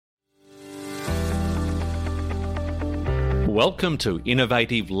Welcome to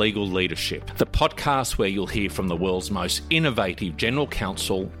Innovative Legal Leadership, the podcast where you'll hear from the world's most innovative general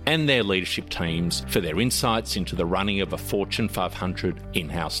counsel and their leadership teams for their insights into the running of a Fortune 500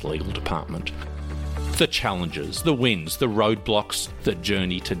 in-house legal department. The challenges, the wins, the roadblocks, the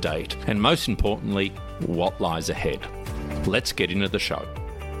journey to date, and most importantly, what lies ahead. Let's get into the show.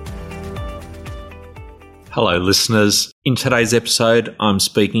 Hello, listeners. In today's episode, I'm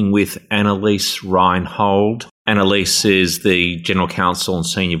speaking with Anneliese Reinhold. Anneliese is the General Counsel and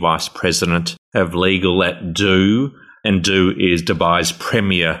Senior Vice President of Legal at Do, and Do is Dubai's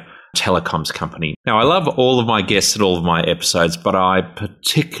premier telecoms company. Now, I love all of my guests and all of my episodes, but I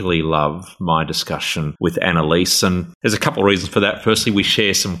particularly love my discussion with Anneliese, and there's a couple of reasons for that. Firstly, we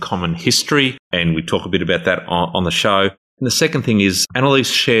share some common history, and we talk a bit about that on the show. And the second thing is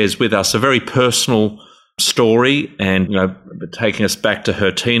Anneliese shares with us a very personal story, and taking us back to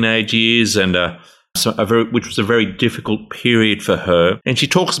her teenage years and which was a very difficult period for her. And she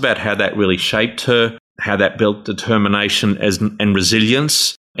talks about how that really shaped her, how that built determination and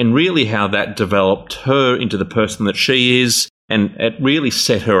resilience, and really how that developed her into the person that she is. And it really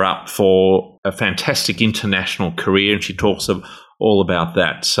set her up for a fantastic international career. And she talks all about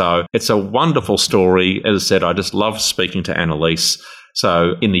that. So it's a wonderful story. As I said, I just love speaking to Anneliese.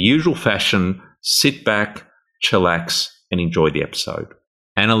 So in the usual fashion, sit back, chillax, and enjoy the episode.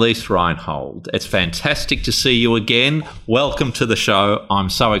 Anneliese Reinhold, it's fantastic to see you again. Welcome to the show. I'm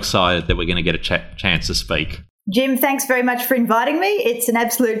so excited that we're going to get a chance to speak. Jim, thanks very much for inviting me. It's an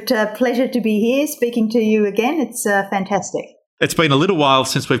absolute pleasure to be here speaking to you again. It's fantastic. It's been a little while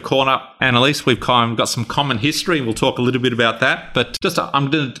since we've caught up, Anneliese. We've kind of got some common history, and we'll talk a little bit about that. But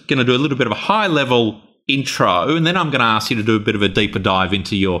I'm going to do a little bit of a high-level intro, and then I'm going to ask you to do a bit of a deeper dive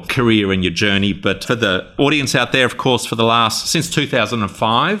into your career and your journey. But for the audience out there, of course, since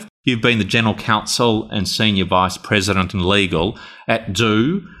 2005, you've been the General Counsel and Senior Vice President in Legal at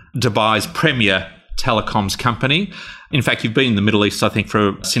Do, Dubai's premier telecoms company. In fact, you've been in the Middle East, I think,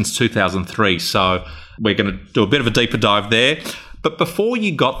 since 2003. So we're going to do a bit of a deeper dive there. But before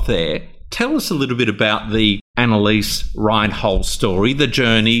you got there, tell us a little bit about the Anneliese Reinhold story, the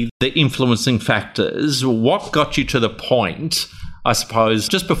journey, the influencing factors. What got you to the point, I suppose,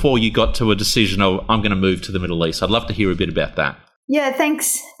 just before you got to a decision of, I'm going to move to the Middle East? I'd love to hear a bit about that. Yeah,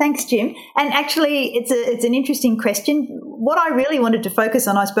 thanks, Jim. And actually, it's an interesting question. What I really wanted to focus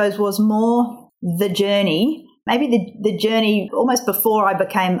on, I suppose, was more the journey, maybe the journey almost before I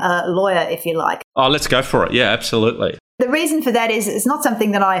became a lawyer, if you like. Oh, let's go for it. Yeah, absolutely. The reason for that is it's not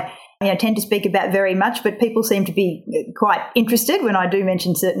something that I tend to speak about very much, but people seem to be quite interested when I do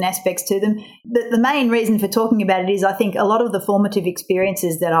mention certain aspects to them. The main reason for talking about it is I think a lot of the formative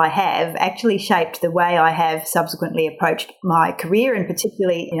experiences that I have actually shaped the way I have subsequently approached my career, and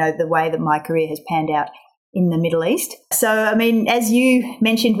particularly, the way that my career has panned out in the Middle East. So, as you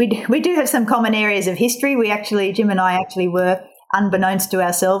mentioned, we do have some common areas of history. Jim and I actually were, unbeknownst to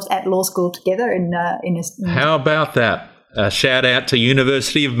ourselves, at law school together in How about that? A shout out to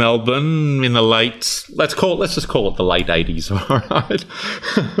University of Melbourne in the let's just call it the late 80s, all right?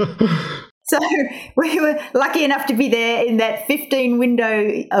 So we were lucky enough to be there in that 15-year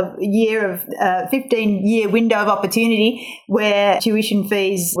window of opportunity where tuition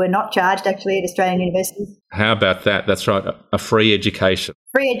fees were not charged actually at Australian universities. How about that? That's right, a free education.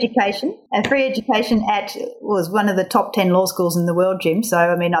 Free education was one of the top 10 law schools in the world, Jim. So,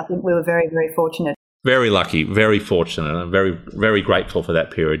 I think we were very, very fortunate. Very lucky, very fortunate. I'm very, very grateful for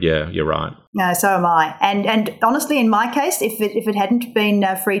that period. Yeah, you're right. No, so am I. And honestly, in my case, if it hadn't been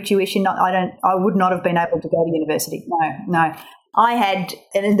free tuition, I would not have been able to go to university. No. I had,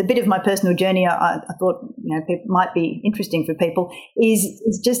 and the bit of my personal journey I thought might be interesting for people is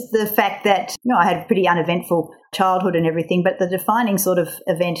just the fact that I had a pretty uneventful childhood and everything, but the defining sort of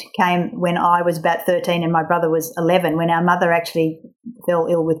event came when I was about 13 and my brother was 11, when our mother actually fell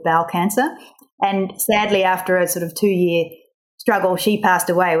ill with bowel cancer. And sadly, after a sort of 2-year struggle, she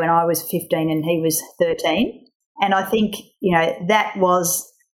passed away when I was 15 and he was 13. And I think, that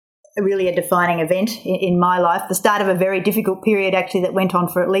was really a defining event in my life, the start of a very difficult period actually that went on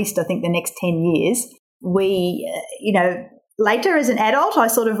for at least, I think, the next 10 years. Later as an adult, I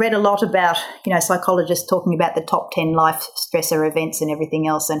sort of read a lot about, psychologists talking about the top 10 life stressor events and everything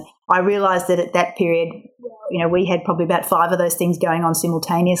else. And I realised that at that period, we had probably about 5 of those things going on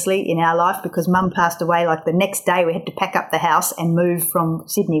simultaneously in our life, because Mum passed away like the next day. We had to pack up the house and move from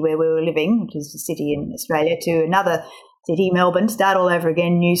Sydney, where we were living, which is a city in Australia, to another city, Melbourne, start all over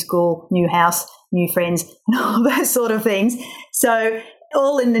again, new school, new house, new friends, and all those sort of things. So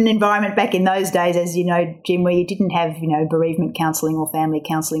all in an environment back in those days, as you know, Jim, where you didn't have, bereavement counselling or family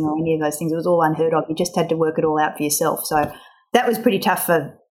counselling or any of those things. It was all unheard of. You just had to work it all out for yourself. So that was pretty tough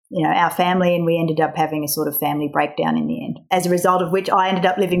for our family, and we ended up having a sort of family breakdown in the end, as a result of which I ended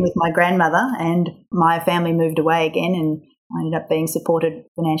up living with my grandmother and my family moved away again, and I ended up being supported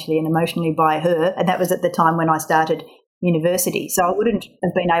financially and emotionally by her. And that was at the time when I started university. So I wouldn't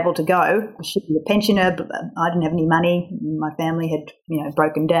have been able to go. She was a pensioner, but I didn't have any money. My family had,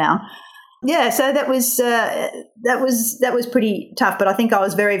 broken down. Yeah, so that was pretty tough. But I think I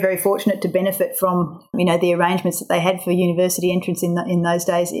was very, very fortunate to benefit from, the arrangements that they had for university entrance in those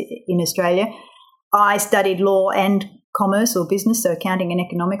days in Australia. I studied law and commerce or business, so accounting and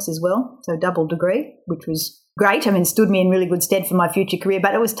economics as well, so a double degree, which was great. Stood me in really good stead for my future career,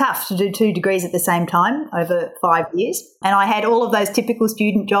 but it was tough to do 2 degrees at the same time over 5 years. And I had all of those typical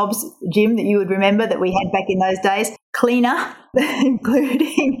student jobs, Jim, that you would remember that we had back in those days. Cleaner,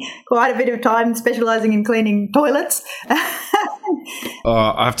 including quite a bit of time specialising in cleaning toilets.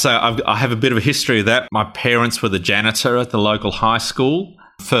 I have to say, I have a bit of a history of that. My parents were the janitor at the local high school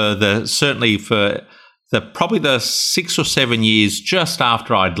probably the 6 or 7 years just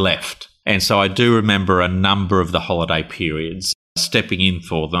after I'd left. And so I do remember a number of the holiday periods stepping in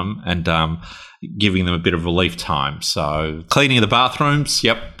for them and giving them a bit of relief time. So cleaning of the bathrooms,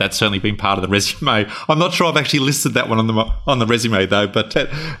 yep, that's certainly been part of the resume. I'm not sure I've actually listed that one on the resume though, but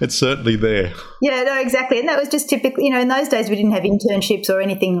it's certainly there. Yeah, no, exactly. And that was just typical. In those days we didn't have internships or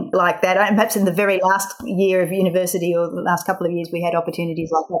anything like that. And perhaps in the very last year of university or the last couple of years we had opportunities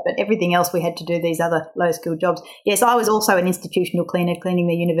like that, but everything else we had to do these other low-skilled jobs. Yes, I was also an institutional cleaner, cleaning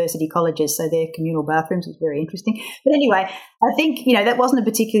the university colleges, so their communal bathrooms was very interesting. But anyway, I think, that wasn't a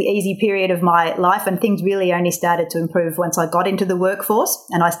particularly easy period of my life, and things really only started to improve once I got into the workforce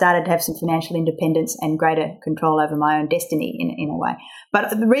and I started to have some financial independence and greater control over my own destiny in a way.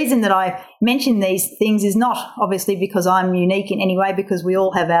 But the reason that I mention these things is not obviously because I'm unique in any way, because we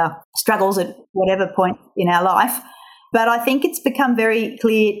all have our struggles at whatever point in our life. But I think it's become very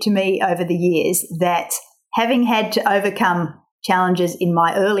clear to me over the years that having had to overcome challenges in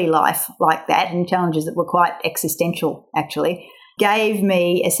my early life like that, and challenges that were quite existential actually, gave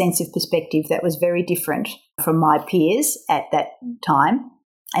me a sense of perspective that was very different from my peers at that time,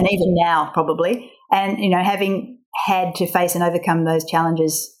 and even now probably. And, having had to face and overcome those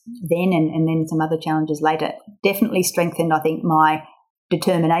challenges then and then some other challenges later definitely strengthened, I think, my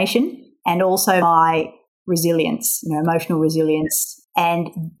determination and also my resilience, emotional resilience. And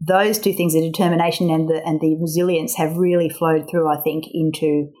those two things, the determination and the resilience, have really flowed through, I think,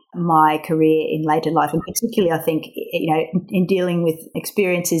 into my career in later life. And particularly, I think, in dealing with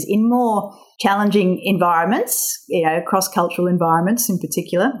experiences in more challenging environments, cross-cultural environments in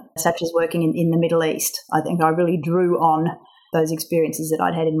particular, such as working in the Middle East. I think I really drew on those experiences that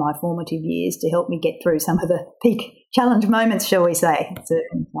I'd had in my formative years to help me get through some of the peak challenge moments, shall we say, at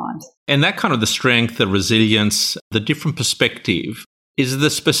certain times. And that kind of the strength, the resilience, the different perspective, is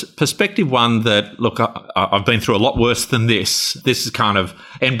the perspective one that, look, I've been through a lot worse than this. This is kind of,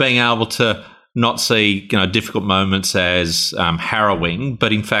 and being able to not see, difficult moments as harrowing,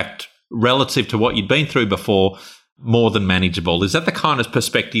 but in fact, relative to what you'd been through before, more than manageable. Is that the kind of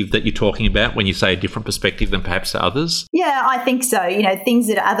perspective that you're talking about when you say a different perspective than perhaps others? Yeah, I think so. Things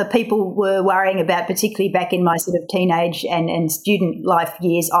that other people were worrying about, particularly back in my sort of teenage and student life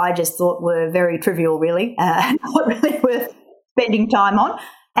years, I just thought were very trivial, really, not really worth spending time on.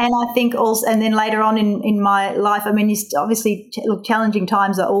 And I think also, and then later on in my life, obviously challenging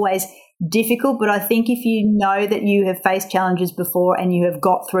times are always difficult, but I think if you know that you have faced challenges before and you have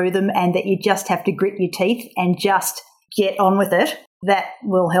got through them and that you just have to grit your teeth and just get on with it, that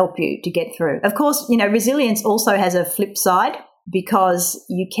will help you to get through. Of course, resilience also has a flip side, because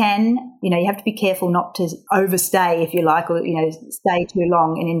you can, you have to be careful not to overstay, if you like, or, stay too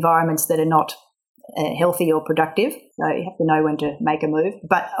long in environments that are not healthy or productive. So you have to know when to make a move.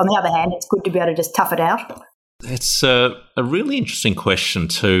 But on the other hand, it's good to be able to just tough it out. It's a really interesting question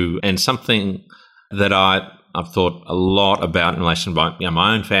too, and something that I've thought a lot about in relation to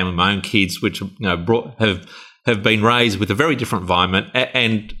my own family, my own kids, which have been raised with a very different environment,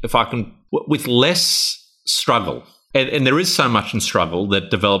 and if I can, with less struggle. And there is so much in struggle that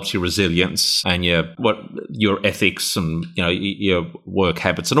develops your resilience and your ethics and your work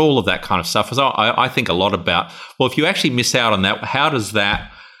habits and all of that kind of stuff. So I think a lot about, well, if you actually miss out on that, how does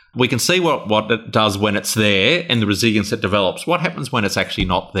that? We can see what it does when it's there and the resilience that develops. What happens when it's actually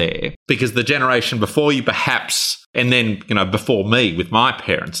not there? Because the generation before you, perhaps, and then before me with my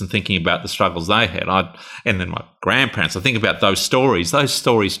parents and thinking about the struggles they had, and then my grandparents, I think about those stories. Those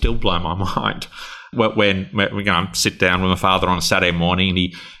stories still blow my mind. When I sit down with my father on a Saturday morning and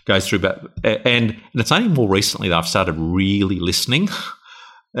he goes through and it's only more recently that I've started really listening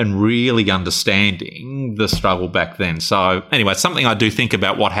and really understanding the struggle back then. So anyway, something I do think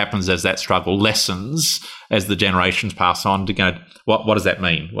about what happens as that struggle lessens as the generations pass on to go, what does that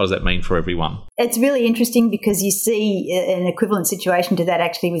mean? What does that mean for everyone? It's really interesting because you see an equivalent situation to that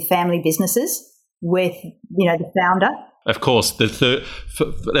actually with family businesses with, the founder. Of course,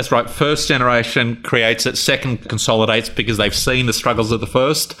 that's right. First generation creates it, second consolidates because they've seen the struggles of the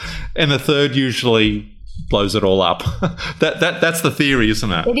first, and the third usually blows it all up. That's the theory,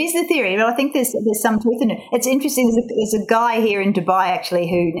 isn't it? It is the theory, but I think there's some truth in it. It's interesting. There's a guy here in Dubai actually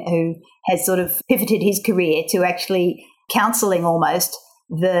who has sort of pivoted his career to actually counselling almost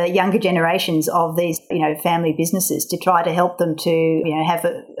the younger generations of these, family businesses to try to help them to, have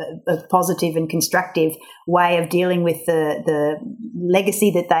a positive and constructive way of dealing with the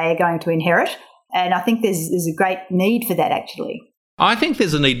legacy that they are going to inherit. And I think there's a great need for that actually. I think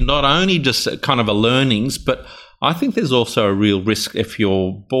there's a need not only just kind of a learnings, but I think there's also a real risk if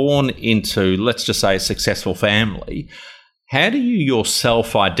you're born into, let's just say, a successful family. How do you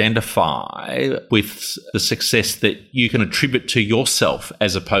yourself identify with the success that you can attribute to yourself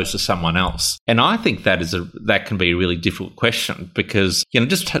as opposed to someone else? And I think that can be a really difficult question because,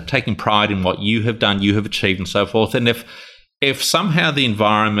 just taking pride in what you have done, you have achieved and so forth. And if somehow the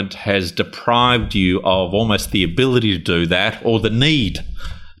environment has deprived you of almost the ability to do that or the need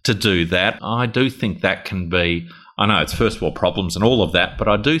to do that, I do think that can be, I know it's first world problems and all of that, but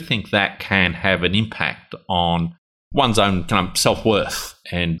I do think that can have an impact on one's own kind of self-worth.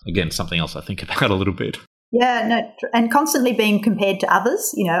 And again, something else I think about a little bit. Yeah, no, and constantly being compared to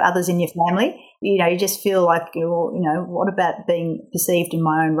others, others in your family, you just feel like, what about being perceived in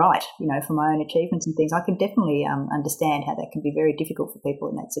my own right, for my own achievements and things. I can definitely understand how that can be very difficult for people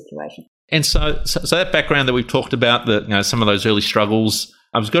in that situation. And so that background that we've talked about, some of those early struggles,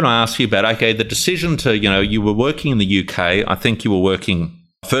 I was going to ask you about, the decision to, you were working in the UK. I think you were working,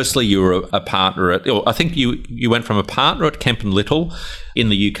 firstly, you were a partner I think you went from a partner at Kempen Little in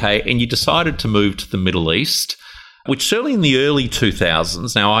the UK and you decided to move to the Middle East, which certainly in the early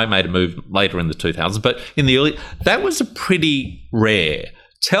 2000s, now I made a move later in the 2000s, but in the early, that was a pretty rare.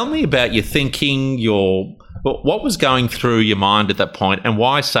 Tell me about your thinking, what was going through your mind at that point and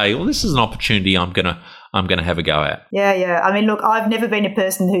why say, well, this is an opportunity I'm going to have a go at. Yeah. I mean, look, I've never been a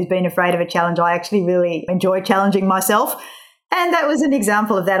person who's been afraid of a challenge. I actually really enjoy challenging myself. And that was an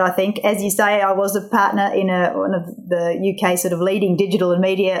example of that, I think. As you say, I was a partner in one of the UK sort of leading digital and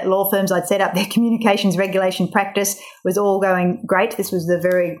media law firms. I'd set up their communications regulation practice. It was all going great. This was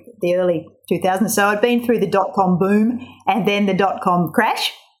the early 2000s. So I'd been through the dot-com boom and then the dot-com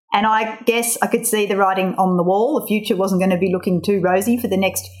crash. And I guess I could see the writing on the wall. The future wasn't going to be looking too rosy for the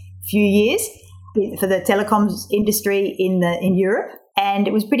next few years for the telecoms industry in Europe. And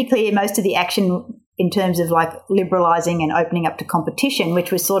it was pretty clear most of the action in terms of like liberalising and opening up to competition,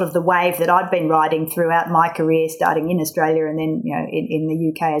 which was sort of the wave that I'd been riding throughout my career, starting in Australia and then, in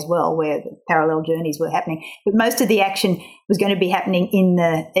the UK as well, where the parallel journeys were happening. But most of the action was going to be happening in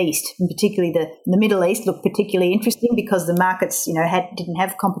the East, and particularly the Middle East looked particularly interesting because the markets, didn't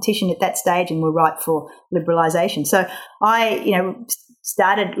have competition at that stage and were ripe for liberalisation. So I,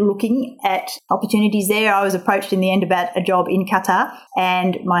 started looking at opportunities there. I was approached in the end about a job in Qatar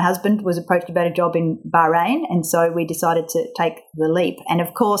and my husband was approached about a job in Bahrain. And so we decided to take the leap. And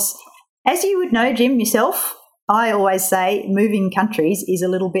of course, as you would know, Jim, yourself, I always say moving countries is a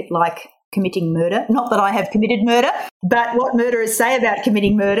little bit like committing murder. Not that I have committed murder, but what murderers say about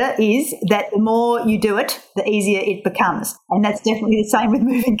committing murder is that the more you do it, the easier it becomes. And that's definitely the same with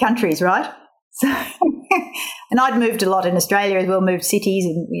moving countries, right? So, and I'd moved a lot in Australia as well, moved cities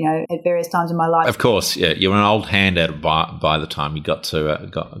and, at various times in my life. Of course, yeah. You were an old hand at it by the time you got to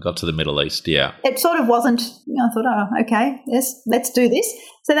the Middle East, yeah. It sort of wasn't, I thought, okay, yes, let's do this.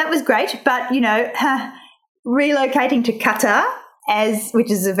 So that was great. But, relocating to Qatar, which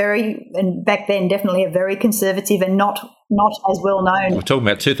is and back then definitely a very conservative and not as well known. We're talking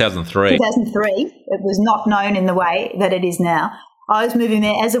about 2003. 2003. It was not known in the way that it is now. I was moving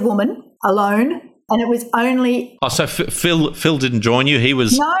there as a woman, alone, and it was only... Oh, so Phil didn't join you? He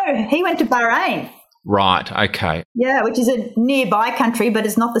was... No, he went to Bahrain. Right, okay. Yeah, which is a nearby country, but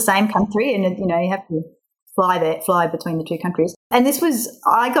it's not the same country, and, you have to fly between the two countries. And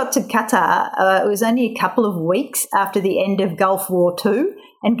I got to Qatar, it was only a couple of weeks after the end of Gulf War II,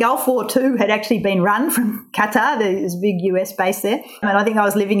 and Gulf War II had actually been run from Qatar. There's a big US base there, and I think I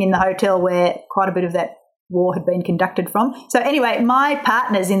was living in the hotel where quite a bit of that war had been conducted from. So anyway, my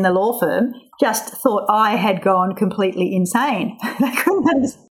partners in the law firm just thought I had gone completely insane. They couldn't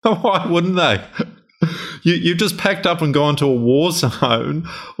understand. Why wouldn't they? You've just packed up and gone to a war zone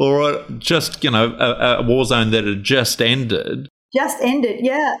or just, a war zone that had just ended. Just ended,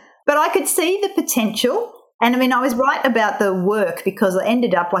 yeah. But I could see the potential. And I mean, I was right about the work because it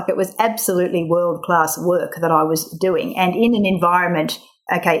ended up like it was absolutely world-class work that I was doing. And in an environment,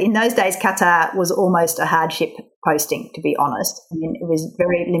 okay, in those days, Qatar was almost a hardship posting, to be honest. I mean, it was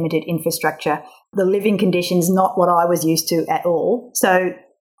very limited infrastructure. The living conditions, not what I was used to at all. So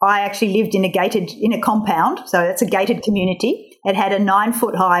I actually lived in a compound. So it's a gated community. It had a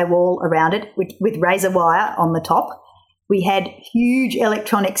 9-foot high wall around it with razor wire on the top. We had huge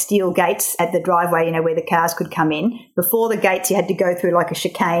electronic steel gates at the driveway, where the cars could come in. Before the gates, you had to go through like a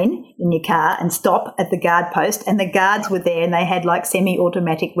chicane in your car and stop at the guard post. And the guards were there and they had like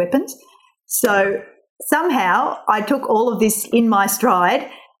semi-automatic weapons. So somehow I took all of this in my stride,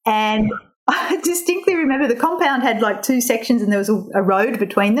 and I distinctly remember the compound had like 2 sections and there was a road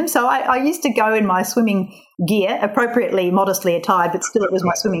between them. So I used to go in my swimming gear, appropriately, modestly attired, but still it was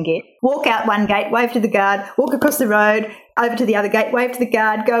my swimming gear, walk out one gate, wave to the guard, walk across the road, over to the other gate, wave to the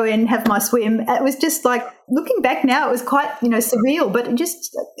guard, go in, have my swim. It was just like, looking back now, it was quite, surreal, but it just,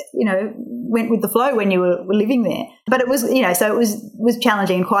 went with the flow when you were living there. But it was, so it was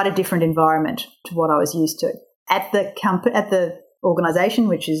challenging and quite a different environment to what I was used to. At the organisation,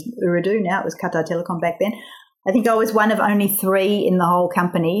 which is Ooredoo now, it was Qatar Telecom back then, I think I was one of only 3 in the whole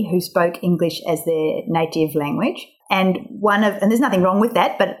company who spoke English as their native language. And there's nothing wrong with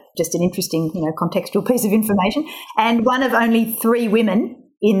that, but just an interesting, contextual piece of information. And one of only 3 women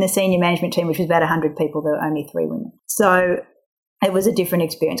in the senior management team, which was about 100 people, there were only 3 women. So it was a different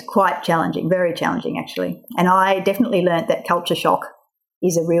experience, quite challenging, very challenging actually. And I definitely learnt that culture shock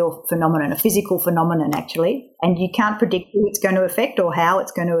is a real phenomenon, a physical phenomenon actually, and you can't predict who it's going to affect or how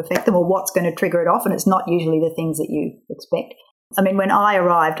it's going to affect them or what's going to trigger it off, and it's not usually the things that you expect. I mean, when I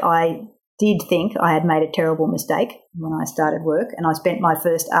arrived, I did think I had made a terrible mistake when I started work, and I spent my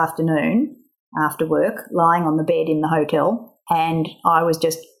first afternoon after work lying on the bed in the hotel, and I was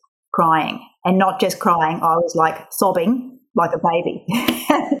just crying, and not just crying, I was like sobbing like a baby.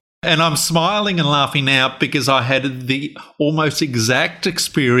 And I'm smiling and laughing now because I had the almost exact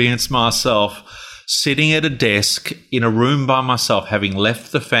experience myself, sitting at a desk in a room by myself, having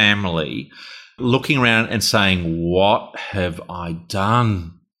left the family, looking around and saying, what have I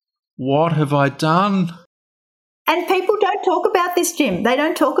done? What have I done? And people don't talk about this, Jim. They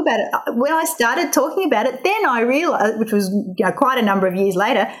don't talk about it. When I started talking about it, then I realised, which was quite a number of years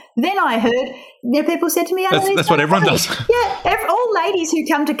later, then I heard people said to me, that's what everyone does. Yeah, all ladies who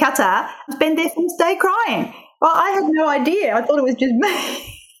come to Qatar spend their first day crying. Well, I had no idea. I thought it was just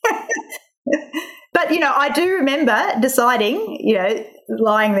me. But, I do remember deciding,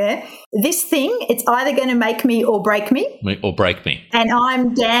 lying there, this thing, it's either going to make me or break me. Or break me. And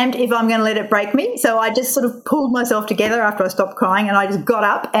I'm damned if I'm going to let it break me. So I just sort of pulled myself together after I stopped crying, and I just got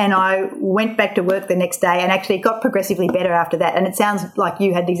up and I went back to work the next day, and actually got progressively better after that. And it sounds like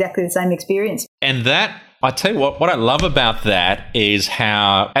you had exactly the same experience. And that, I tell you what I love about that is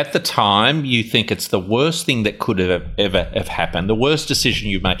how at the time you think it's the worst thing that could have ever have happened, the worst decision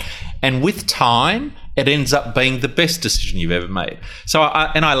you've made. And with time, it ends up being the best decision you've ever made. So,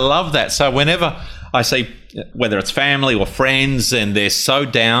 I love that. So whenever I see, whether it's family or friends, and they're so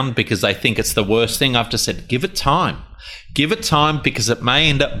down because they think it's the worst thing, I've just said, give it time. Give it time, because it may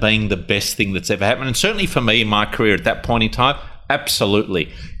end up being the best thing that's ever happened. And certainly for me in my career at that point in time,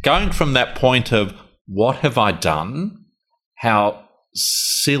 absolutely. Going from that point of, what have I done? How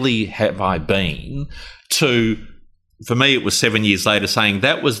silly have I been? To, for me, it was 7 years later saying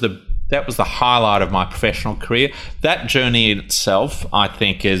that was the highlight of my professional career. That journey in itself, I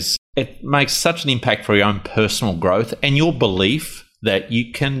think, it makes such an impact for your own personal growth and your belief that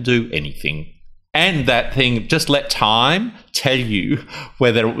you can do anything. And that thing, just let time tell you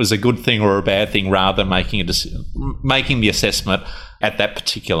whether it was a good thing or a bad thing, rather than making the assessment at that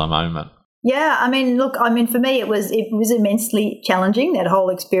particular moment. Yeah, for me, it was immensely challenging, that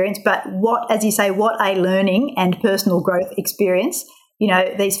whole experience. But what a learning and personal growth experience.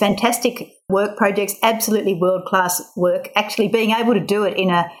 These fantastic work projects, absolutely world-class work, actually being able to do it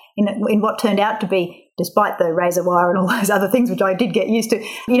in what turned out to be, despite the razor wire and all those other things, which I did get used to,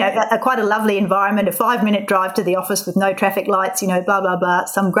 quite a lovely environment, a 5-minute drive to the office with no traffic lights, blah, blah, blah,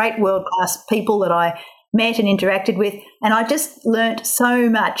 some great world-class people that I met and interacted with. And I just learnt so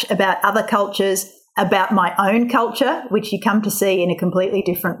much about other cultures, about my own culture, which you come to see in a completely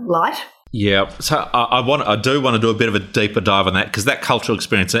different light. Yeah, so I do want to do a bit of a deeper dive on that, because that cultural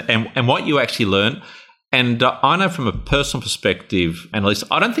experience and what you actually learn. And I know from a personal perspective, Annalise,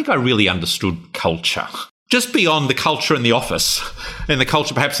 I don't think I really understood culture, just beyond the culture in the office and the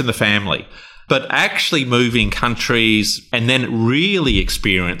culture perhaps in the family, but actually moving countries and then really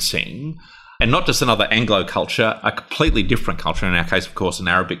experiencing and not just another Anglo culture, a completely different culture, in our case, of course, an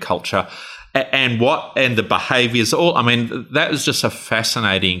Arabic culture, and the behaviours. That was just a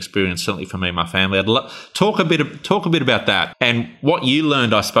fascinating experience, certainly for me and my family. Talk a bit about that and what you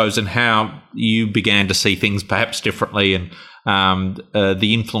learned, I suppose, and how you began to see things perhaps differently, and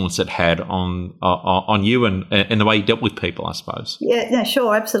the influence it had on you and the way you dealt with people, I suppose. Yeah, no,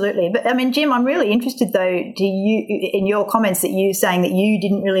 sure, absolutely. But Jim, I'm really interested though, in your comments that you saying that you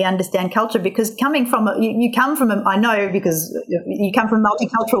didn't really understand culture, because you come from a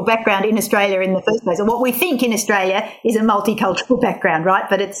multicultural background in Australia in the first place. And what we think in Australia is a multicultural background, right?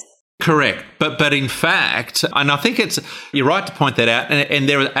 But it's correct. But in fact, and I think you're right to point that out, and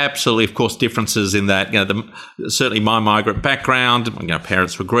there are absolutely, of course, differences in that. Certainly my migrant background,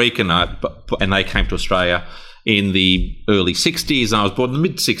 parents were Greek, and they came to Australia in the early 60s, and I was born in the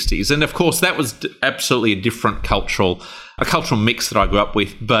mid-60s. And, of course, that was absolutely a different cultural mix that I grew up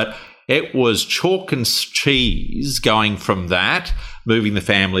with. But it was chalk and cheese going from that, moving the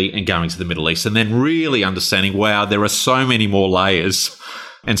family and going to the Middle East, and then really understanding, wow, there are so many more layers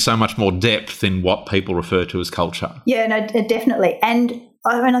and so much more depth in what people refer to as culture. Yeah, no, definitely. And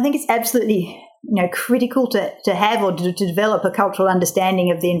I think it's absolutely critical to have or to develop a cultural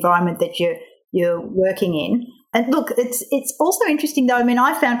understanding of the environment that you're working in. And look, it's also interesting though.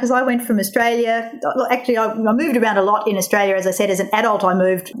 I found, because I went from Australia, actually I moved around a lot in Australia. As I said, as an adult I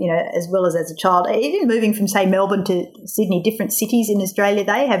moved, as well as a child. Even moving from, say, Melbourne to Sydney, different cities in Australia,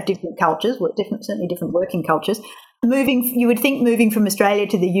 they have different cultures, certainly different working cultures. You would think moving from Australia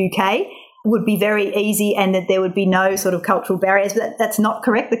to the UK would be very easy and that there would be no sort of cultural barriers, but that's not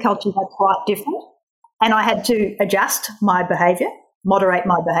correct. The cultures are quite different. And I had to adjust my behaviour, moderate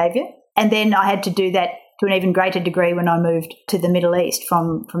my behaviour, and then I had to do that to an even greater degree when I moved to the Middle East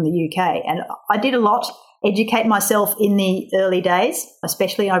from the UK. And I did a lot, educate myself in the early days,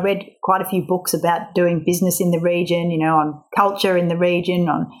 especially I read quite a few books about doing business in the region, on culture in the region,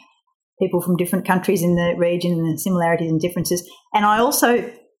 on people from different countries in the region and the similarities and differences. And I also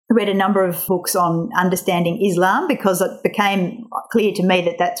read a number of books on understanding Islam, because it became clear to me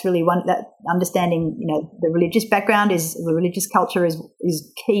that that's really that understanding, the religious background the religious culture is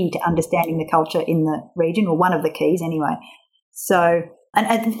key to understanding the culture in the region, or one of the keys anyway. So,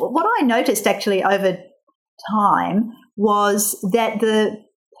 and what I noticed actually over time was that the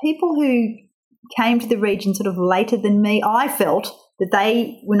people who came to the region sort of later than me, I felt that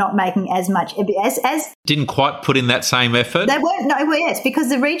they were not making as much as didn't quite put in that same effort. They weren't. No, well, yes, because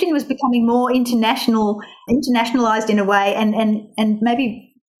the region was becoming more internationalized in a way, and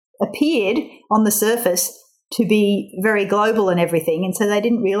maybe appeared on the surface to be very global and everything, and so they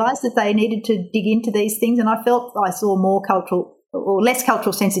didn't realise that they needed to dig into these things. And I felt I saw more cultural or less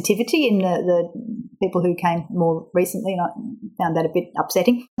cultural sensitivity in the people who came more recently, and I found that a bit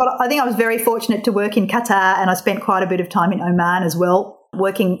upsetting. But I think I was very fortunate to work in Qatar, and I spent quite a bit of time in Oman as well,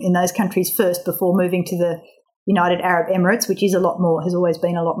 working in those countries first before moving to the United Arab Emirates, which has always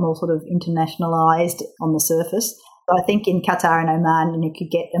been a lot more sort of internationalised on the surface. But I think in Qatar and Oman, you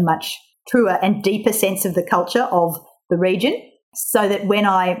could get a much truer and deeper sense of the culture of the region, so that when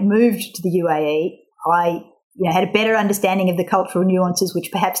I moved to the UAE, I had a better understanding of the cultural nuances,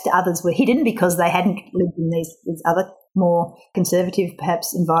 which perhaps to others were hidden because they hadn't lived in these other more conservative,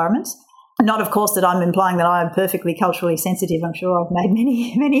 perhaps, environments. Not, of course, that I'm implying that I am perfectly culturally sensitive. I'm sure I've made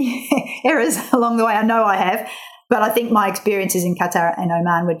many, many errors along the way. I know I have. But I think my experiences in Qatar and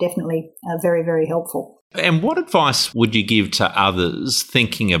Oman were definitely very, very helpful. And what advice would you give to others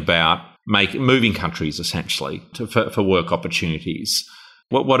thinking about moving countries, essentially, for work opportunities?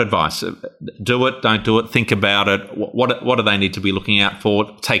 What advice? Do it, don't do it, think about it. What do they need to be looking out for?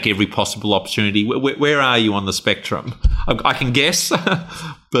 Take every possible opportunity. Where are you on the spectrum? I can guess,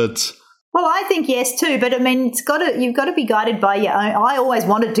 but... Well, I think yes too, but you've got to be guided by your own. I always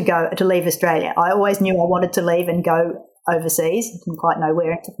wanted to leave Australia. I always knew I wanted to leave and go overseas. Didn't quite know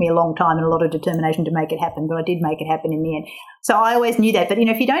where. It took me a long time and a lot of determination to make it happen, but I did make it happen in the end. So I always knew that. But,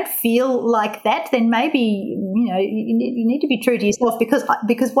 if you don't feel like that, then maybe, you need to be true to yourself, because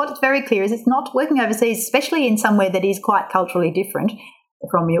what's very clear is it's not working overseas, especially in somewhere that is quite culturally different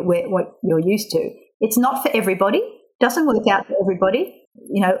from what you're used to. It's not for everybody. It doesn't work out for everybody.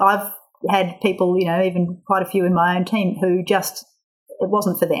 I've had people, even quite a few in my own team who it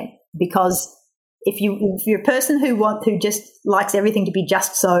wasn't for them, because if you're a person who just likes everything to be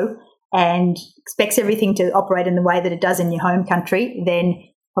just so and expects everything to operate in the way that it does in your home country, then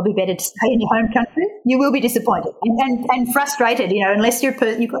probably better to stay in your home country. You will be disappointed and frustrated, unless you've got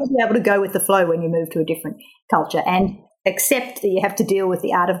to be able to go with the flow when you move to a different culture and accept that you have to deal with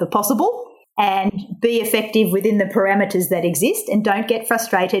the art of the possible. and be effective within the parameters that exist, and don't get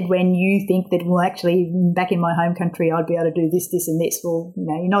frustrated when you think that, well, actually, back in my home country, I'd be able to do this, this and this. Well,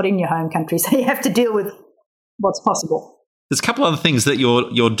 you're not in your home country, so you have to deal with what's possible. There's a couple other things that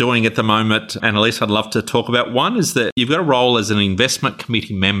you're doing at the moment, Annalise, I'd love to talk about. One is that you've got a role as an investment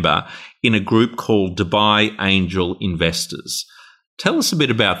committee member in a group called Dubai Angel Investors. Tell us a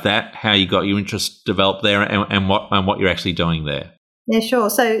bit about that, how you got your interest developed there, and what you're actually doing there. Yeah, sure.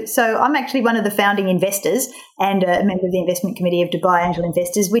 So I'm actually one of the founding investors and a member of the investment committee of Dubai Angel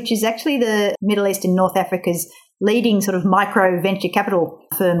Investors, which is actually the Middle East and North Africa's leading sort of micro venture capital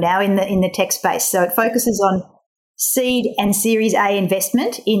firm now in the tech space. So it focuses on seed and Series A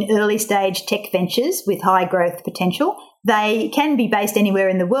investment in early stage tech ventures with high growth potential. They can be based anywhere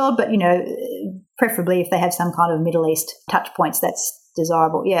in the world, but, preferably if they have some kind of Middle East touch points, that's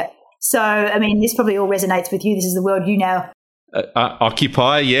desirable. Yeah. So, I mean, this probably all resonates with you. This is the world you now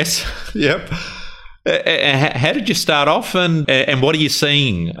occupy. Yes. Yep. How did you start off, and what are you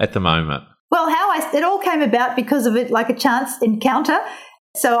seeing at the moment? Well, it all came about because of it, like a chance encounter.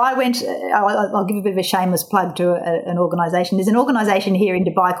 So I went, I'll give a bit of a shameless plug to an organisation. There's an organisation here in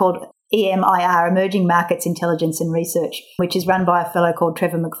Dubai called EMIR, Emerging Markets Intelligence and Research, which is run by a fellow called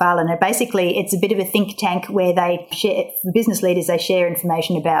Trevor McFarlane. And basically, it's a bit of a think tank where they share, for business leaders, they share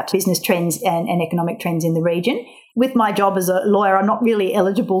information about business trends and economic trends in the region. With my job as a lawyer, I'm not really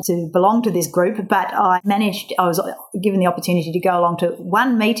eligible to belong to this group, but I was given the opportunity to go along to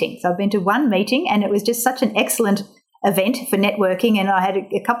one meeting. So I've been to one meeting, and it was just such an excellent event for networking, and I had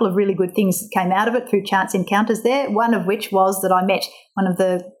a couple of really good things that came out of it through chance encounters there, one of which was that I met one of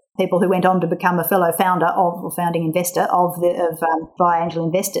the people who went on to become a fellow founding investor of Dubai Angel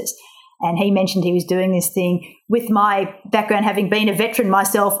Investors. And he mentioned he was doing this thing with my background, having been a veteran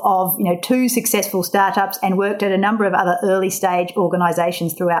myself of 2 successful startups and worked at a number of other early stage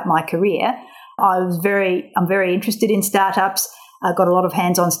organisations throughout my career. I'm very interested in startups. I've got a lot of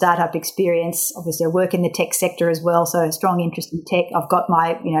hands-on startup experience. Obviously, I work in the tech sector as well, so a strong interest in tech. I've got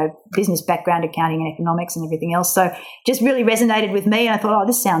my, business background, accounting and economics and everything else. So just really resonated with me, and I thought,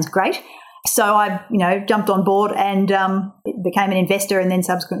 this sounds great. So I, jumped on board and became an investor, and then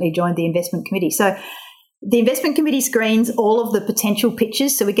subsequently joined the investment committee. So the investment committee screens all of the potential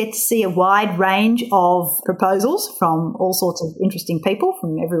pitches, so we get to see a wide range of proposals from all sorts of interesting people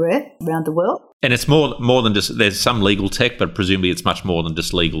from everywhere around the world. And it's more than just, there's some legal tech, but presumably it's much more than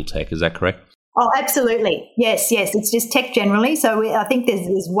just legal tech. Is that correct? Oh, absolutely. Yes. It's just tech generally. So I think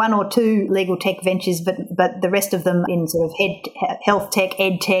there's 1 or 2 legal tech ventures, but the rest of them in sort of health tech,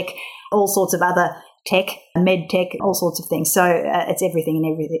 ed tech, all sorts of other tech, med tech, all sorts of things. So it's everything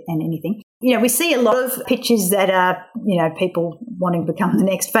and anything. We see a lot of pitches that are, people wanting to become the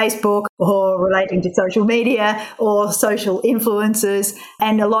next Facebook, or relating to social media or social influencers,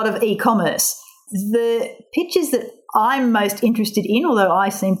 and a lot of e-commerce. The pitches that I'm most interested in, although I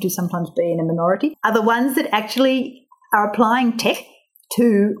seem to sometimes be in a minority, are the ones that actually are applying tech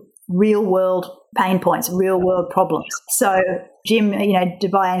to real-world pain points, real-world problems. So, Jim,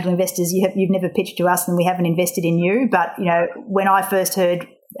 Dubai Angel Investors, you've never pitched to us and we haven't invested in you. But, when I first heard,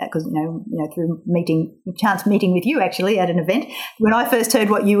 because, through chance meeting with you actually at an event, when I first heard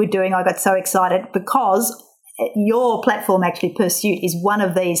what you were doing, I got so excited because your platform, actually Pursuit, is one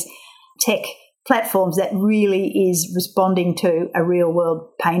of these tech platforms that really is responding to a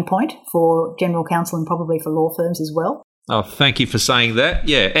real-world pain point for general counsel and probably for law firms as well. Oh, thank you for saying that.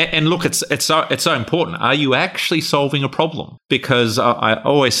 Yeah, and look, it's so important. Are you actually solving a problem? Because I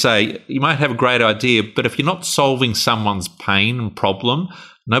always say you might have a great idea, but if you're not solving someone's pain and problem,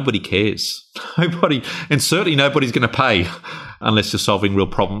 nobody cares. And certainly nobody's going to pay unless you're solving real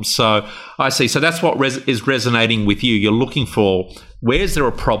problems. So I see. So that's what is resonating with you. You're looking for, where's there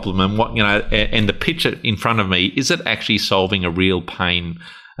a problem, and what, and the pitch in front of me, is it actually solving a real pain,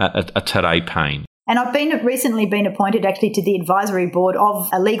 a today pain? And I've recently been appointed actually to the advisory board of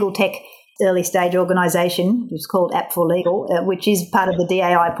a legal tech early stage organisation, which is called App4Legal, which is part of the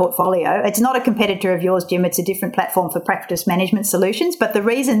DAI portfolio. It's not a competitor of yours, Jim. It's a different platform for practice management solutions. But the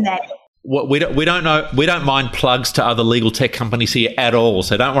reason that we don't mind plugs to other legal tech companies here at all,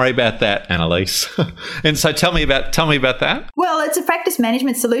 so don't worry about that, Annalise. And so tell me about that. Well, it's a practice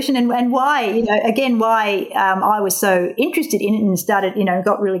management solution, and why why I was so interested in it and started,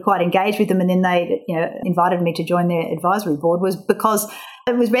 got really quite engaged with them, and then they invited me to join their advisory board, was because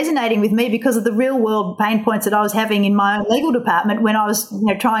it was resonating with me because of the real world pain points that I was having in my own legal department when I was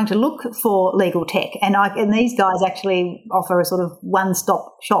trying to look for legal tech, and these guys actually offer a sort of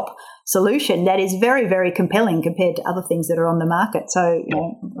one-stop shop solution that is very, very compelling compared to other things that are on the market. So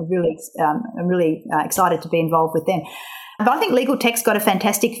I I'm really excited to be involved with them. But I think legal tech's got a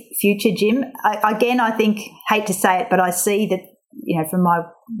fantastic future, Jim. I think, hate to say it, but I see that, from my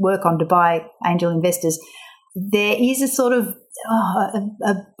work on Dubai Angel Investors, there is a sort of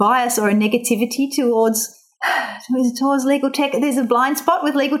a bias or a negativity towards legal tech. There's a blind spot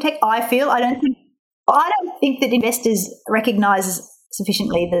with legal tech, I feel. I don't think that investors recognise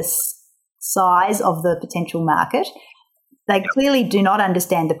sufficiently the size of the potential market. They clearly do not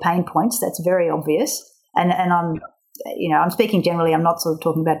understand the pain points. That's very obvious. And I'm speaking generally. I'm not sort of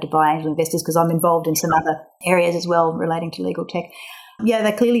talking about Dubai Angel Investors because I'm involved in some other areas as well relating to legal tech. Yeah,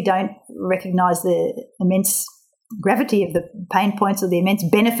 they clearly don't recognise the immense gravity of the pain points or the immense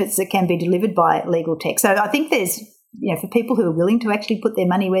benefits that can be delivered by legal tech. So I think there's, for people who are willing to actually put their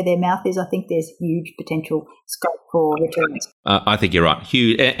money where their mouth is, I think there's huge potential scope for returns. I think you're right,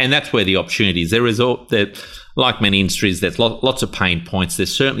 Hugh, and that's where the opportunity is. Like many industries, there's lots of pain points. There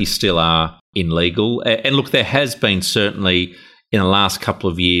certainly still are in legal. And look, there has been certainly in the last couple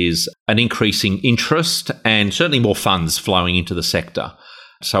of years an increasing interest and certainly more funds flowing into the sector.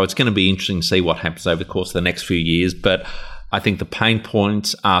 So it's going to be interesting to see what happens over the course of the next few years. But I think the pain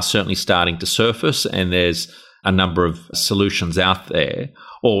points are certainly starting to surface, and there's a number of solutions out there,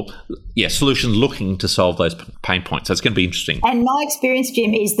 solutions looking to solve those pain points. So it's going to be interesting. And my experience,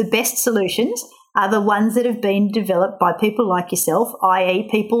 Jim, is the best solutions are the ones that have been developed by people like yourself, i.e.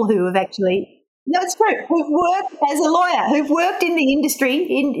 people who have actually, no, it's true, who've worked as a lawyer, who've worked in the industry,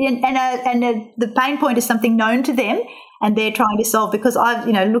 the pain point is something known to them, and they're trying to solve. Because I've,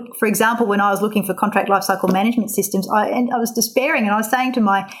 look, for example, when I was looking for contract lifecycle management systems, I was despairing, and I was saying to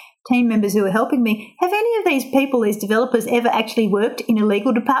my team members who were helping me, have any of these people, these developers, ever actually worked in a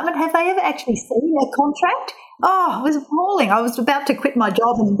legal department? Have they ever actually seen a contract? Oh, it was appalling. I was about to quit my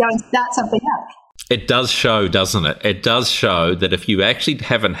job and go and start something up. It does show, doesn't it? It does show that if you actually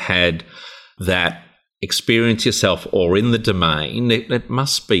haven't had that experience yourself or in the domain, it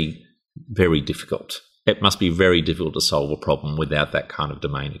must be very difficult. It must be very difficult to solve a problem without that kind of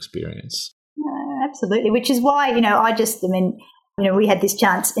domain experience. Absolutely, which is why, we had this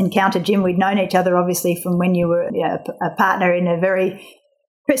chance encounter, Jim. We'd known each other, obviously, from when you were a partner in a very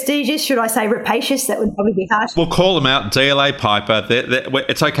prestigious, should I say rapacious, that would probably be harsh. We'll call them out, DLA Piper.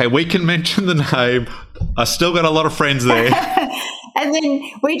 It's okay. We can mention the name. I still got a lot of friends there. And then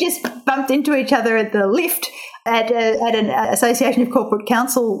we just bumped into each other at the lift at an Association of Corporate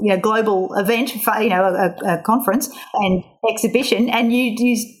Counsel, global event, a conference and exhibition. And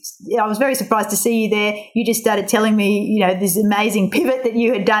I was very surprised to see you there. You just started telling me, this amazing pivot that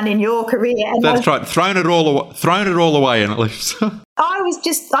you had done in your career. And that's right. Thrown it all away, Annalise.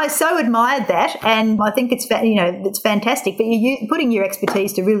 I so admired that, and I think it's fantastic. But you're putting your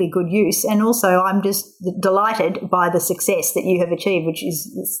expertise to really good use, and also I'm just delighted by the success that you have achieved, which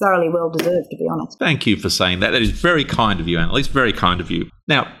is thoroughly well deserved, to be honest. Thank you for saying that. That is very kind of you, Annalise. Very kind of you.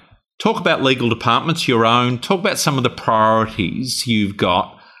 Now, talk about legal departments, your own. Talk about some of the priorities you've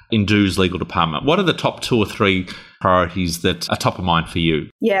got in Do's legal department. What are the top 2 or 3 priorities that are top of mind for you?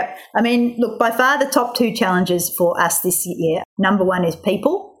 Yeah, look, by far the top 2 challenges for us this year, number 1 is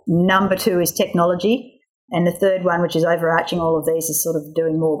people, number 2 is technology, and the third one, which is overarching all of these, is sort of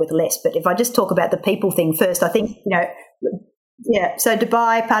doing more with less. But if I just talk about the people thing first, I think, so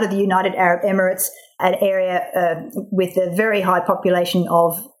Dubai, part of the United Arab Emirates, an area with a very high population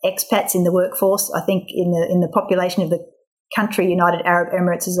of expats in the workforce. I think in the population of the country, United Arab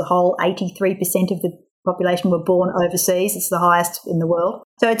Emirates as a whole, 83% of the population were born overseas. It's the highest in the world.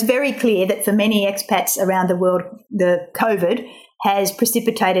 So it's very clear that for many expats around the world, the COVID has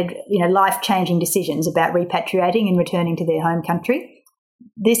precipitated, life-changing decisions about repatriating and returning to their home country.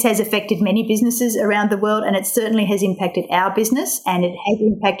 This has affected many businesses around the world, and it certainly has impacted our business, and it has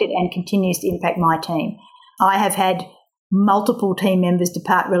impacted and continues to impact my team. I have had multiple team members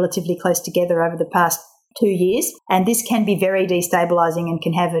depart relatively close together over the past 2 years, and this can be very destabilising and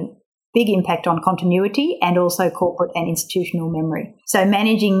can have a big impact on continuity and also corporate and institutional memory. So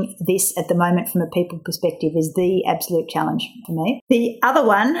managing this at the moment from a people perspective is the absolute challenge for me. The other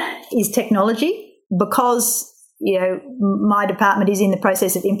one is technology, because my department is in the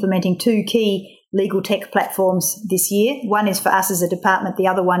process of implementing 2 key legal tech platforms this year. One is for us as a department. The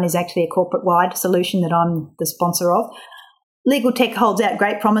other one is actually a corporate-wide solution that I'm the sponsor of. Legal tech holds out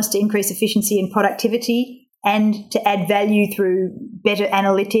great promise to increase efficiency and productivity and to add value through better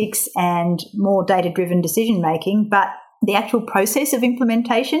analytics and more data-driven decision-making. But the actual process of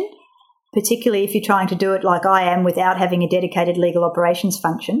implementation, particularly if you're trying to do it like I am without having a dedicated legal operations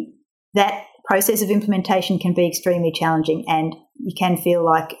function, that process of implementation can be extremely challenging, and you can feel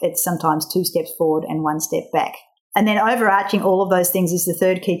like it's sometimes 2 steps forward and 1 step back. And then overarching all of those things is the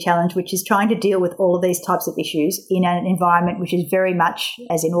third key challenge, which is trying to deal with all of these types of issues in an environment which is very much,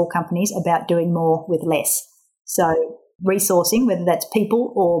 as in all companies, about doing more with less. So resourcing, whether that's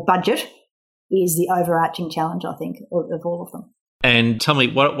people or budget, is the overarching challenge, I think, of all of them. And tell me,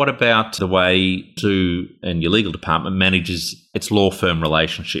 what about the way Do and your legal department manages its law firm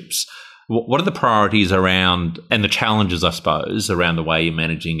relationships? What are the priorities around, and the challenges, I suppose, around the way you're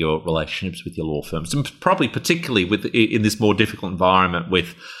managing your relationships with your law firms? And probably particularly in this more difficult environment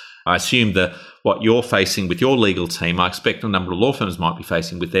with, I assume, what you're facing with your legal team, I expect a number of law firms might be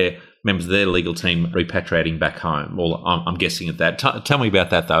facing with their members of their legal team repatriating back home. Well, I'm guessing at that. Tell me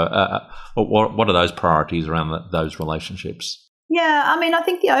about that, though. What are those priorities around those relationships? Yeah, I mean, I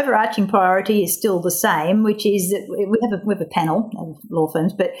think the overarching priority is still the same, which is that we have a panel of law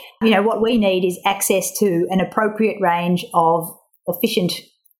firms, but, what we need is access to an appropriate range of efficient,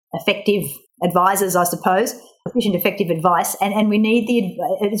 effective advisors, I suppose, efficient, effective advice. And we need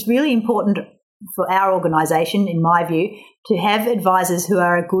it's really important for our organisation, in my view, to have advisors who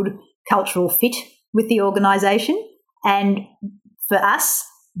are a good cultural fit with the organisation. And for us,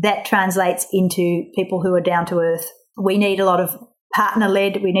 that translates into people who are down to earth. We need a lot of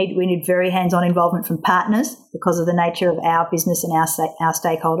partner-led. We need very hands-on involvement from partners because of the nature of our business and our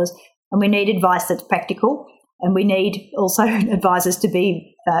stakeholders. And we need advice that's practical. And we need also advisors to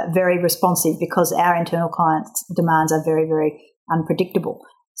be very responsive because our internal clients' demands are very, very unpredictable.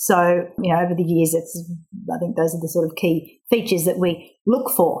 So, over the years, I think those are the sort of key features that we look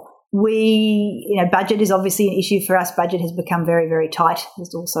for. Budget is obviously an issue for us. Budget has become very, very tight. It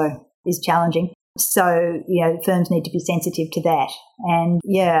also is challenging. So, firms need to be sensitive to that. And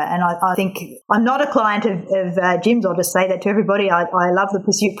I think I'm not a client of Jim's. I'll just say that to everybody. I love the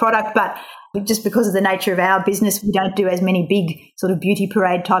Pursuit product, but just because of the nature of our business, we don't do as many big sort of beauty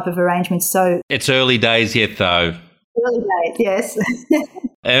parade type of arrangements. So it's early days yet, though. Early days, yes.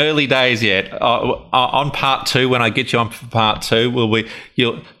 Early days yet. On part 2, when I get you on for part 2,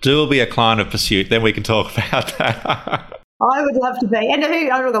 you'll be a client of Pursuit. Then we can talk about that. I would love to be. And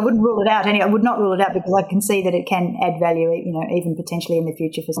I wouldn't rule it out. I would not rule it out because I can see that it can add value, even potentially in the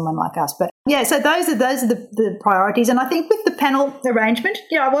future for someone like us. But yeah, so those are the priorities. And I think with the panel arrangement,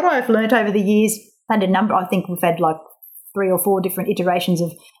 what I've learned over the years, and I think we've had like 3 or 4 different iterations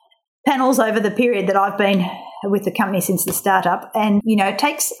of panels over the period that I've been with the company since the startup. And, it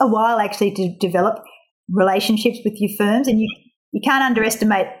takes a while actually to develop relationships with your firms. And you can't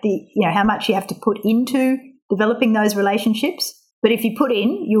underestimate how much you have to put into developing those relationships. But if you put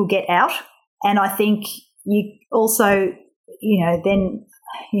in, you'll get out. And I think you also, then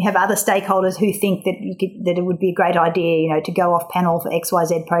you have other stakeholders who think that that it would be a great idea, to go off panel for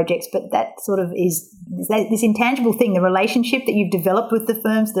XYZ projects. But that sort of is this intangible thing, the relationship that you've developed with the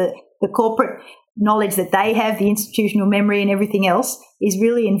firms, the corporate knowledge that they have, the institutional memory and everything else is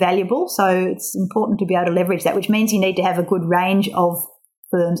really invaluable. So it's important to be able to leverage that, which means you need to have a good range of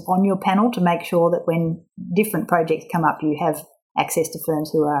firms on your panel to make sure that when different projects come up, you have access to firms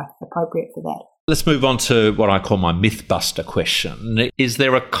who are appropriate for that. Let's move on to what I call my Mythbuster question. Is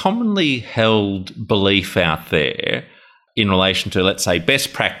there a commonly held belief out there in relation to, let's say,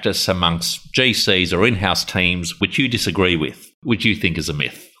 best practice amongst GCs or in-house teams which you disagree with, which you think is a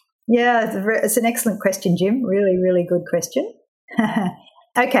myth? Yeah, it's an excellent question, Jim. Really, really good question.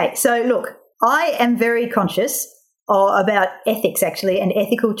 Okay, so look, I am very conscious about ethics, actually, and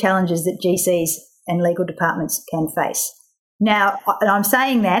ethical challenges that GCs and legal departments can face. Now, I'm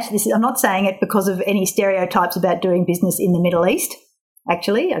saying that, I'm not saying it because of any stereotypes about doing business in the Middle East.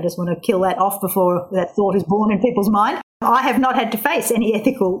 Actually, I just want to kill that off before that thought is born in people's mind. I have not had to face any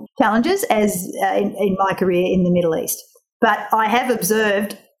ethical challenges in my career in the Middle East. But I have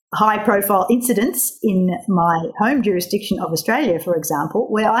observed high-profile incidents in my home jurisdiction of Australia, for example,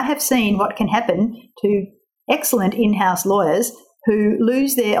 where I have seen what can happen to excellent in-house lawyers who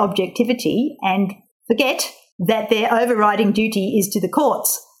lose their objectivity and forget that their overriding duty is to the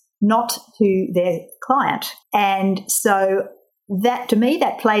courts, not to their client. And so that, to me,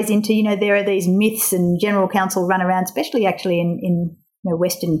 that plays into, there are these myths and general counsel run around, especially actually in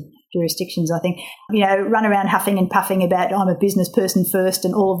Western jurisdictions, I think, run around huffing and puffing about I'm a business person first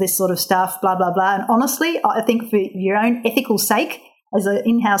and all of this sort of stuff, blah, blah, blah. And honestly, I think for your own ethical sake, as an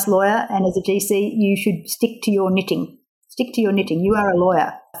in-house lawyer and as a GC, you should stick to your knitting. Stick to your knitting. You are a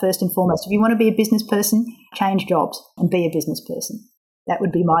lawyer, first and foremost. If you want to be a business person, change jobs and be a business person. That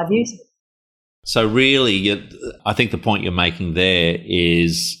would be my views. So really, I think the point you're making there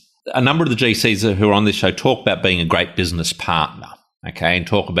is a number of the GCs who are on this show talk about being a great business partner, okay, and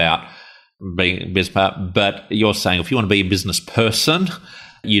talk about being a business partner. But you're saying if you want to be a business person,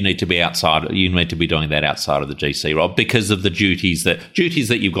 you need to be doing that outside of the GC role because of the duties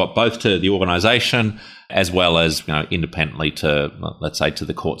that you've got both to the organisation as well as independently to, let's say, to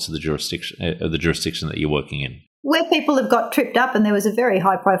the courts of the jurisdiction that you're working in. Where people have got tripped up, and there was a very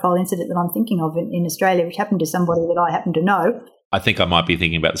high-profile incident that I'm thinking of in Australia, which happened to somebody that I happen to know. I think I might be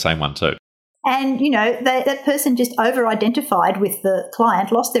thinking about the same one too. And, that person just over-identified with the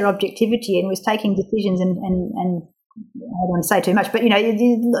client, lost their objectivity and was taking decisions and I don't want to say too much, but,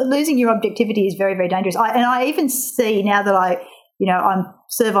 losing your objectivity is very, very dangerous. I even see now that I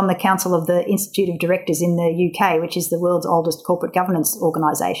serve on the council of the Institute of Directors in the UK, which is the world's oldest corporate governance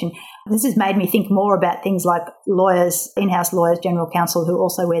organisation. This has made me think more about things like lawyers, in-house lawyers, general counsel, who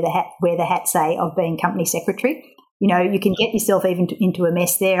also wear the hat, say, of being company secretary. You can get yourself even into a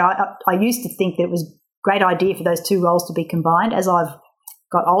mess there. I used to think that it was a great idea for those two roles to be combined. As I've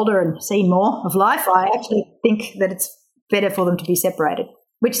got older and seen more of life, I actually think that it's better for them to be separated,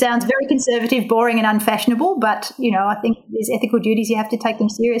 which sounds very conservative, boring and unfashionable, but, I think there's ethical duties, you have to take them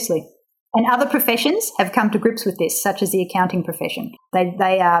seriously. And other professions have come to grips with this, such as the accounting profession.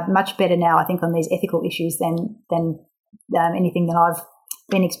 They are much better now, I think, on these ethical issues than anything that I've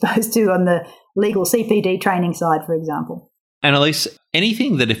been exposed to on the legal CPD training side, for example. Annalise,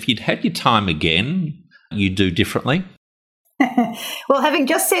 anything that if you'd had your time again, you'd do differently? Well, having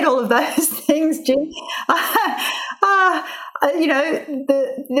just said all of those things, Jim,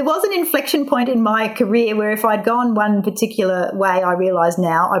 there was an inflection point in my career where if I'd gone one particular way, I realise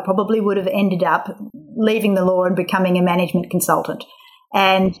now, I probably would have ended up leaving the law and becoming a management consultant.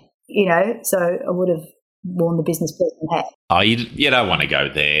 And, so I would have worn the business person hat. Oh, you don't want to go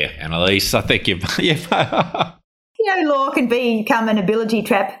there, Annalise. I think you've law can become an ability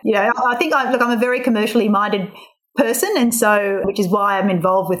trap. I think I'm a very commercially minded person, and so, which is why I'm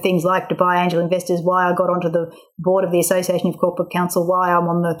involved with things like Dubai Angel Investors, why I got onto the board of the Association of Corporate Counsel, why I'm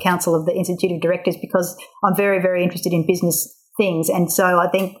on the council of the Institute of Directors, because I'm very, very interested in business things. And so I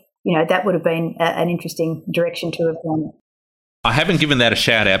think, that would have been an interesting direction to have gone. I haven't given that a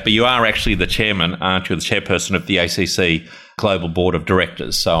shout out, but you are actually the chairman, aren't you? The chairperson of the ACC Global Board of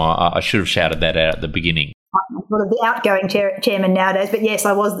Directors. So I should have shouted that out at the beginning. I'm sort of the outgoing chairman nowadays, but yes,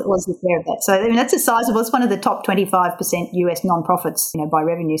 I was the chair of that. So that's a sizable. It's one of the top 25% US non-profits, by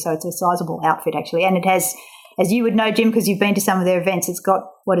revenue. So it's a sizable outfit actually, and it has, as you would know, Jim, because you've been to some of their events, it's got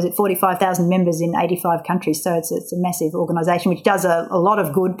 45,000 members in 85 countries. So it's a massive organisation which does a lot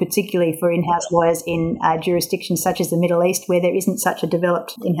of good, particularly for in-house lawyers in jurisdictions such as the Middle East, where there isn't such a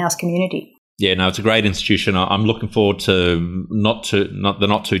developed in-house community. Yeah, no, it's a great institution. I'm looking forward to the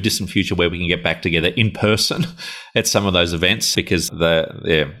not too distant future where we can get back together in person at some of those events, because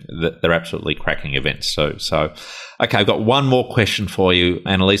they're absolutely cracking events. So okay, I've got one more question for you,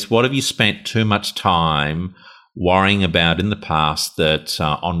 Annalise. What have you spent too much time worrying about in the past that,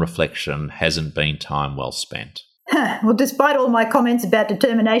 on reflection, hasn't been time well spent? Well, despite all my comments about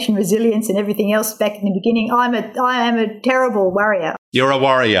determination, resilience and everything else back in the beginning, I am a terrible worrier. You're a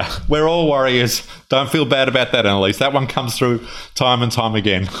warrior. We're all warriors. Don't feel bad about that, Annalise. That one comes through time and time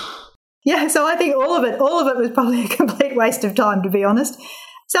again. Yeah, so I think all of it was probably a complete waste of time, to be honest.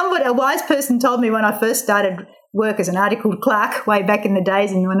 A wise person told me when I first started work as an articled clerk way back in the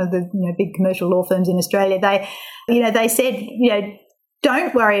days in one of the big commercial law firms in Australia, they said,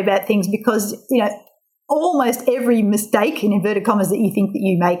 don't worry about things because, almost every mistake, in inverted commas, that you think that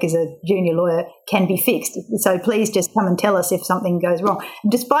you make as a junior lawyer can be fixed. So please just come and tell us if something goes wrong.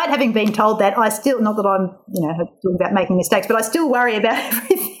 Despite having been told that, I still, not that I'm, talking about making mistakes, but I still worry about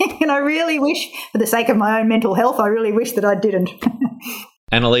everything. And I really wish, for the sake of my own mental health, I really wish that I didn't.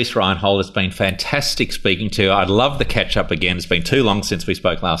 Annalise Reinhold, it's been fantastic speaking to you. I'd love to catch up again. It's been too long since we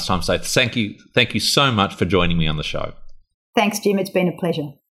spoke last time. So thank you so much for joining me on the show. Thanks, Jim. It's been a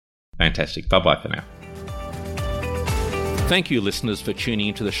pleasure. Fantastic. Bye-bye for now. Thank you, listeners, for tuning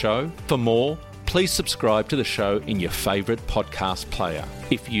into the show. For more, please subscribe to the show in your favourite podcast player.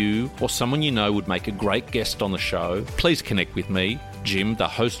 If you or someone you know would make a great guest on the show, please connect with me, Jim, the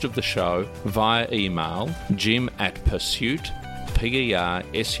host of the show, via email,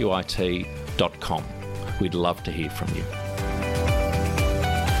 jim@persuit.com. We'd love to hear from you.